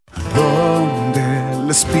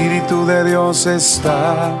Espíritu de Dios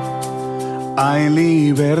está, hay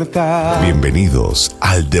libertad. Bienvenidos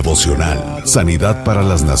al devocional Sanidad para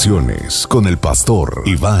las Naciones con el pastor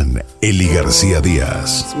Iván Eli García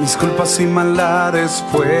Díaz. Mis culpas y maldades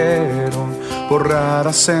fueron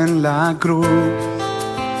borradas en la cruz,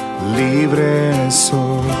 libre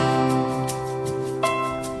soy.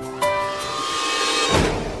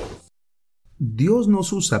 Dios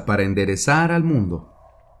nos usa para enderezar al mundo.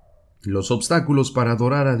 Los obstáculos para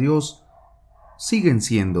adorar a Dios siguen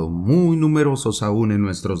siendo muy numerosos aún en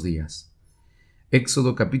nuestros días.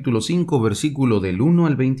 Éxodo capítulo 5, versículo del 1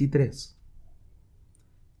 al 23.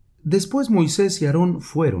 Después Moisés y Aarón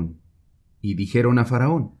fueron y dijeron a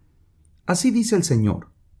Faraón: Así dice el Señor,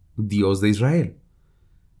 Dios de Israel: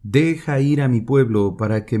 Deja ir a mi pueblo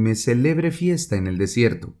para que me celebre fiesta en el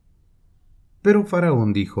desierto. Pero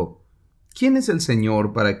Faraón dijo: ¿Quién es el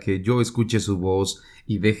Señor para que yo escuche su voz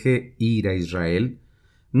y deje ir a Israel?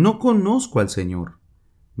 No conozco al Señor,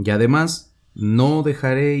 y además no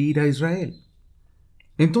dejaré ir a Israel.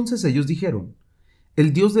 Entonces ellos dijeron: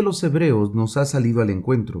 El Dios de los hebreos nos ha salido al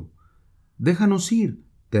encuentro. Déjanos ir,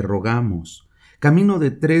 te rogamos, camino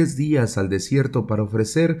de 3 días al desierto para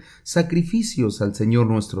ofrecer sacrificios al Señor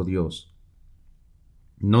nuestro Dios.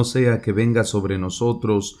 No sea que venga sobre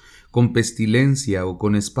nosotros con pestilencia o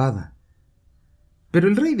con espada. Pero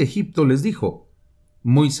el rey de Egipto les dijo: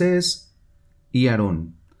 Moisés y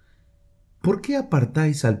Aarón, ¿por qué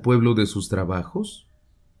apartáis al pueblo de sus trabajos?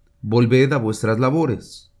 Volved a vuestras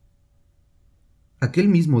labores. Aquel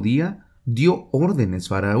mismo día dio órdenes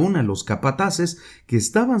Faraón a los capataces que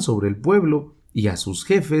estaban sobre el pueblo y a sus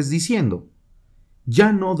jefes, diciendo: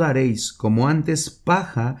 Ya no daréis como antes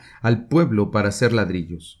paja al pueblo para hacer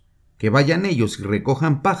ladrillos, que vayan ellos y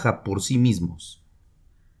recojan paja por sí mismos.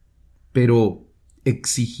 Pero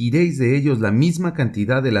exigiréis de ellos la misma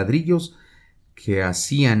cantidad de ladrillos que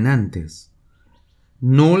hacían antes.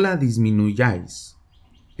 No la disminuyáis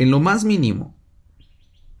en lo más mínimo,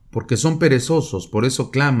 porque son perezosos, por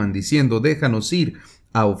eso claman, diciendo: Déjanos ir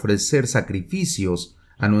a ofrecer sacrificios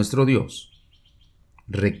a nuestro Dios.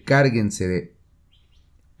 Recárguense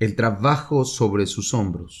el trabajo sobre sus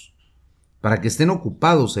hombros, para que estén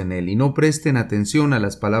ocupados en él y no presten atención a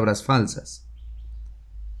las palabras falsas.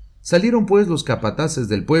 Salieron pues los capataces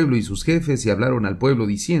del pueblo y sus jefes y hablaron al pueblo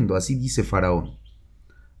diciendo: Así dice Faraón: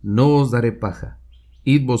 No os daré paja,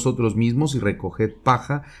 id vosotros mismos y recoged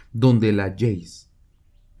paja donde la halléis,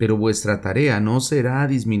 pero vuestra tarea no será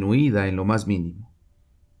disminuida en lo más mínimo.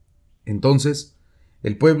 Entonces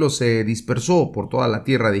el pueblo se dispersó por toda la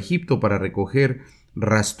tierra de Egipto para recoger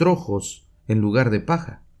rastrojos en lugar de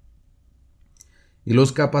paja. Y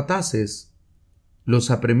los capataces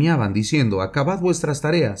los apremiaban diciendo: Acabad vuestras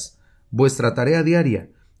tareas, vuestra tarea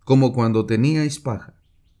diaria, como cuando teníais paja.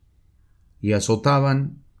 Y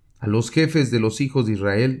azotaban a los jefes de los hijos de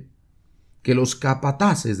Israel, que los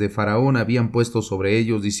capataces de Faraón habían puesto sobre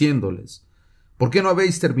ellos, diciéndoles: ¿Por qué no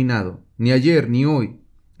habéis terminado, ni ayer ni hoy,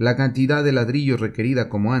 la cantidad de ladrillos requerida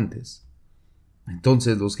como antes?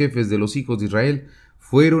 Entonces los jefes de los hijos de Israel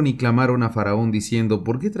fueron y clamaron a Faraón diciendo: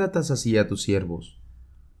 ¿Por qué tratas así a tus siervos?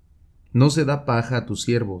 No se da paja a tus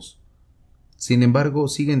siervos. Sin embargo,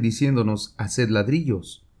 siguen diciéndonos: haced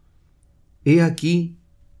ladrillos. He aquí,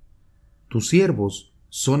 tus siervos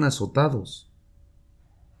son azotados.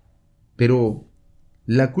 Pero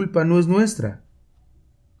la culpa no es nuestra.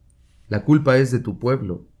 La culpa es de tu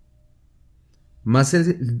pueblo. Mas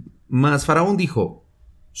Faraón dijo: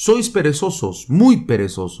 Sois perezosos, muy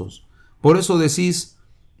perezosos. Por eso decís: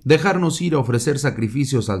 dejarnos ir a ofrecer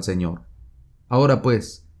sacrificios al Señor. Ahora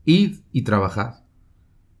pues, id y trabajad,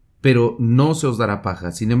 pero no se os dará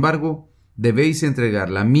paja. Sin embargo, debéis entregar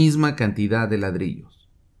la misma cantidad de ladrillos.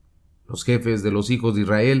 Los jefes de los hijos de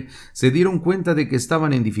Israel se dieron cuenta de que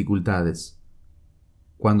estaban en dificultades,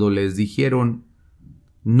 cuando les dijeron: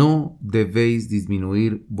 no debéis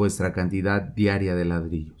disminuir vuestra cantidad diaria de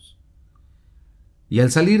ladrillos. Y al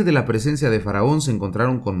salir de la presencia de Faraón se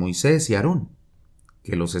encontraron con Moisés y Aarón,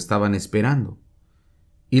 que los estaban esperando,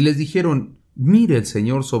 y les dijeron: Mire el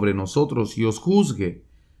Señor sobre nosotros y os juzgue,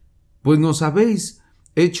 pues nos habéis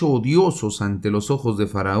hecho odiosos ante los ojos de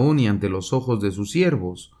Faraón y ante los ojos de sus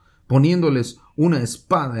siervos, poniéndoles una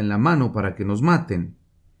espada en la mano para que nos maten.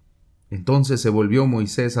 Entonces se volvió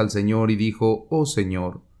Moisés al Señor y dijo: Oh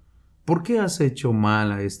Señor, ¿por qué has hecho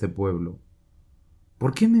mal a este pueblo?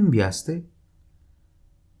 ¿Por qué me enviaste?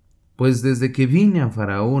 Pues desde que vine a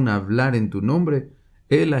Faraón a hablar en tu nombre,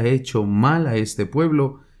 él ha hecho mal a este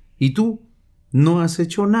pueblo, y tú no has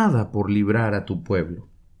hecho nada por librar a tu pueblo.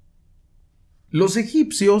 Los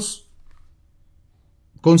egipcios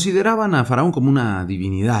consideraban a Faraón como una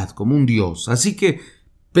divinidad, como un dios, así que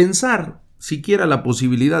Pensar siquiera la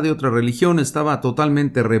posibilidad de otra religión estaba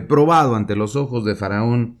totalmente reprobado ante los ojos de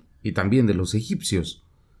Faraón y también de los egipcios.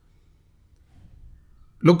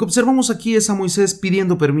 Lo que observamos aquí es a Moisés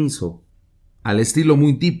pidiendo permiso, al estilo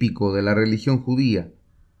muy típico de la religión judía.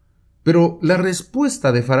 Pero la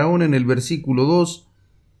respuesta de Faraón en el versículo 2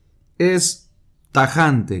 es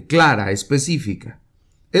tajante, clara, específica.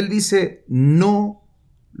 Él dice: no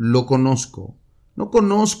lo conozco. No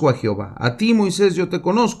conozco a Jehová. A ti, Moisés, yo te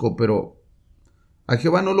conozco, pero a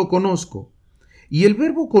Jehová no lo conozco. Y el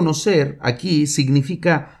verbo conocer aquí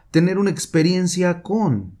significa tener una experiencia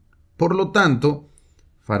con. Por lo tanto,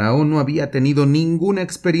 Faraón no había tenido ninguna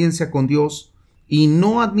experiencia con Dios y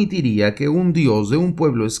no admitiría que un Dios de un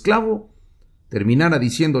pueblo esclavo terminara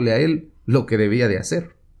diciéndole a él lo que debía de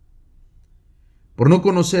hacer. Por no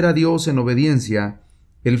conocer a Dios en obediencia,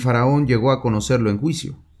 el Faraón llegó a conocerlo en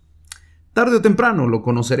juicio. Tarde o temprano lo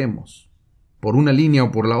conoceremos, por una línea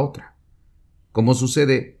o por la otra, como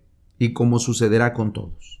sucede y como sucederá con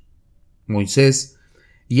todos. Moisés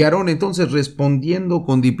y Aarón, entonces, respondiendo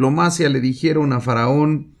con diplomacia, le dijeron a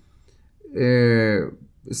Faraón: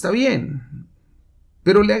 está bien,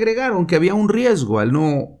 pero le agregaron que había un riesgo al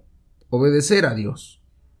no obedecer a Dios.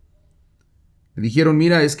 Le dijeron: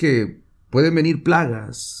 mira, es que pueden venir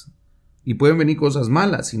plagas y pueden venir cosas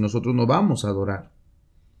malas y nosotros no vamos a adorar.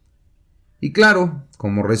 Y claro,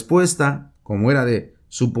 como respuesta, como era de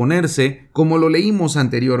suponerse, como lo leímos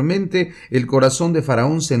anteriormente, el corazón de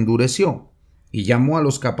Faraón se endureció y llamó a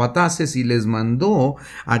los capataces y les mandó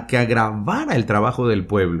a que agravara el trabajo del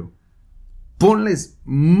pueblo. Ponles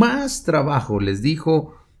más trabajo, les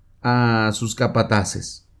dijo a sus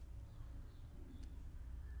capataces.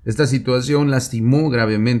 Esta situación lastimó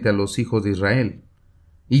gravemente a los hijos de Israel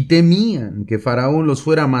y temían que Faraón los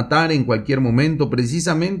fuera a matar en cualquier momento,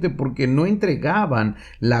 precisamente porque no entregaban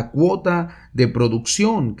la cuota de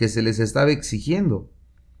producción que se les estaba exigiendo.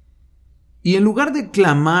 Y en lugar de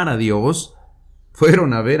clamar a Dios,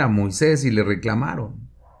 fueron a ver a Moisés y le reclamaron.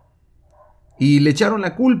 Y le echaron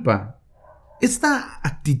la culpa. Esta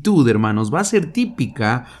actitud, hermanos, va a ser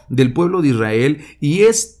típica del pueblo de Israel y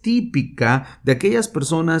es típica de aquellas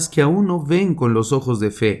personas que aún no ven con los ojos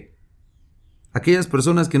de fe. Aquellas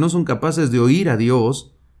personas que no son capaces de oír a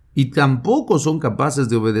Dios y tampoco son capaces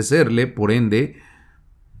de obedecerle, por ende,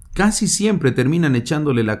 casi siempre terminan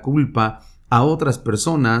echándole la culpa a otras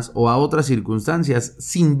personas o a otras circunstancias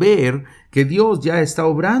sin ver que Dios ya está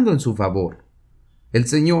obrando en su favor. El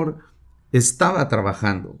Señor estaba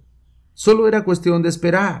trabajando. Solo era cuestión de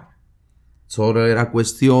esperar. Solo era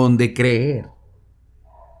cuestión de creer.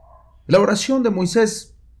 La oración de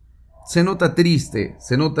Moisés se nota triste,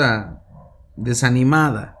 se nota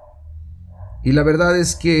desanimada. Y la verdad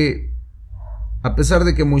es que, a pesar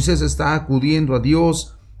de que Moisés está acudiendo a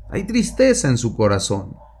Dios, hay tristeza en su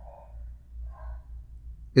corazón.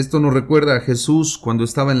 Esto nos recuerda a Jesús cuando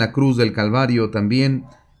estaba en la cruz del Calvario, también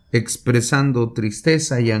expresando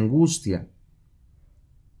tristeza y angustia.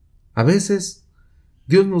 A veces,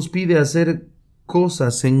 Dios nos pide hacer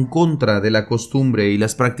cosas en contra de la costumbre y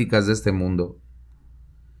las prácticas de este mundo,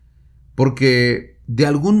 porque de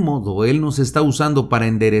algún modo Él nos está usando para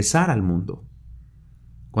enderezar al mundo.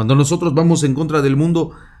 Cuando nosotros vamos en contra del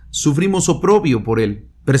mundo, sufrimos oprobio por él,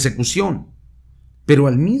 persecución. Pero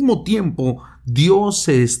al mismo tiempo, Dios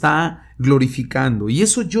se está glorificando. Y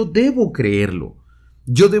eso yo debo creerlo.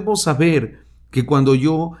 Yo debo saber que cuando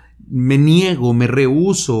yo me niego, me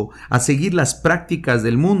rehúso a seguir las prácticas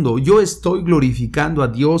del mundo, yo estoy glorificando a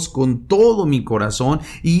Dios con todo mi corazón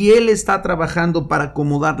y Él está trabajando para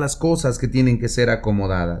acomodar las cosas que tienen que ser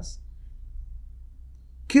acomodadas.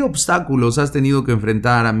 ¿Qué obstáculos has tenido que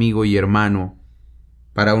enfrentar, amigo y hermano,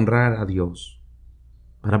 para honrar a Dios,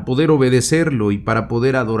 para poder obedecerlo y para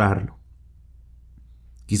poder adorarlo?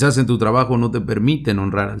 Quizás en tu trabajo no te permiten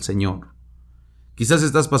honrar al Señor. Quizás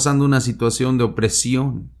estás pasando una situación de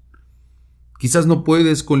opresión. Quizás no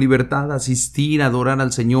puedes con libertad asistir a adorar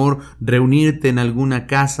al Señor, reunirte en alguna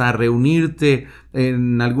casa, reunirte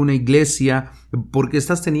en alguna iglesia, porque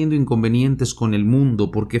estás teniendo inconvenientes con el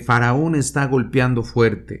mundo, porque Faraón está golpeando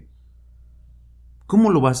fuerte.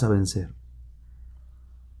 ¿Cómo lo vas a vencer?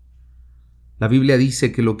 La Biblia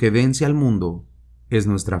dice que lo que vence al mundo es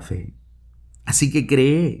nuestra fe. Así que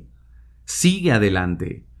cree, sigue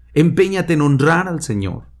adelante, empeñate en honrar al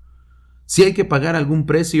Señor. Si hay que pagar algún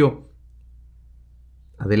precio,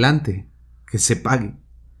 adelante, que se pague.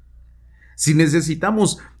 Si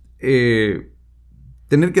necesitamos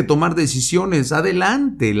tener que tomar decisiones,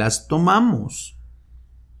 adelante, las tomamos.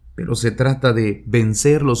 Pero se trata de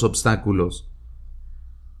vencer los obstáculos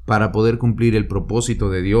para poder cumplir el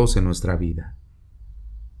propósito de Dios en nuestra vida.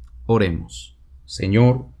 Oremos.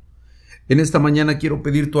 Señor, en esta mañana quiero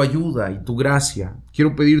pedir tu ayuda y tu gracia,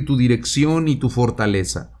 quiero pedir tu dirección y tu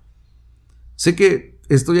fortaleza. Sé que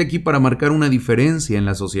estoy aquí para marcar una diferencia en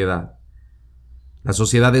la sociedad. La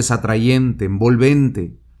sociedad es atrayente,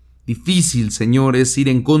 envolvente. Difícil, Señor, es ir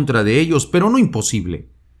en contra de ellos, pero no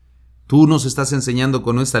imposible. Tú nos estás enseñando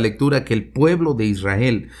con esta lectura que el pueblo de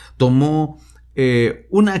Israel tomó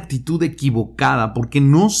una actitud equivocada porque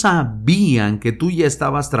no sabían que tú ya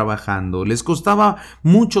estabas trabajando. Les costaba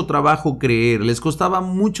mucho trabajo creer, les costaba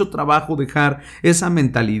mucho trabajo dejar esa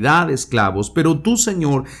mentalidad de esclavos, pero tú,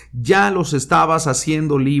 Señor, ya los estabas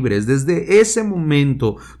haciendo libres. Desde ese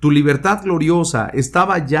momento, tu libertad gloriosa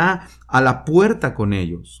estaba ya a la puerta con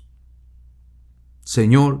ellos.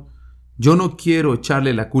 Señor, yo no quiero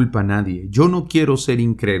echarle la culpa a nadie, yo no quiero ser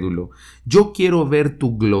incrédulo, yo quiero ver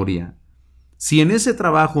tu gloria. Si en ese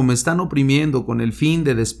trabajo me están oprimiendo con el fin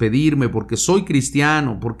de despedirme porque soy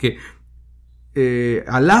cristiano, porque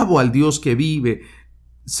alabo al Dios que vive,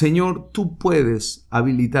 Señor, tú puedes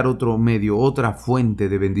habilitar otro medio, otra fuente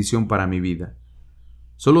de bendición para mi vida.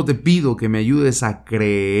 Solo te pido que me ayudes a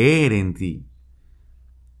creer en ti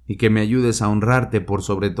y que me ayudes a honrarte por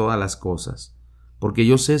sobre todas las cosas, porque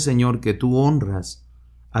yo sé, Señor, que tú honras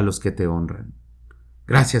a los que te honran.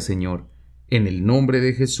 Gracias, Señor, en el nombre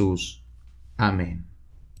de Jesús. Amén.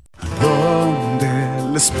 Donde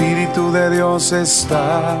el Espíritu de Dios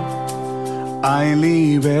está, hay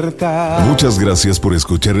libertad. Muchas gracias por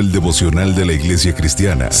escuchar el devocional de la Iglesia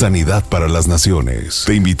Cristiana Sanidad para las Naciones.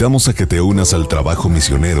 Te invitamos a que te unas al trabajo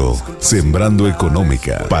misionero Sembrando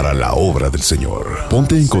Económica para la obra del Señor.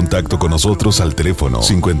 Ponte en contacto con nosotros al teléfono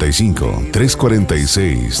 55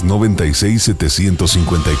 346 96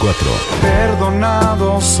 754.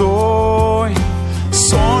 Perdonado soy,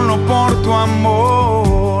 solo por tu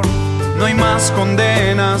amor, no hay más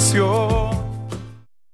condenación.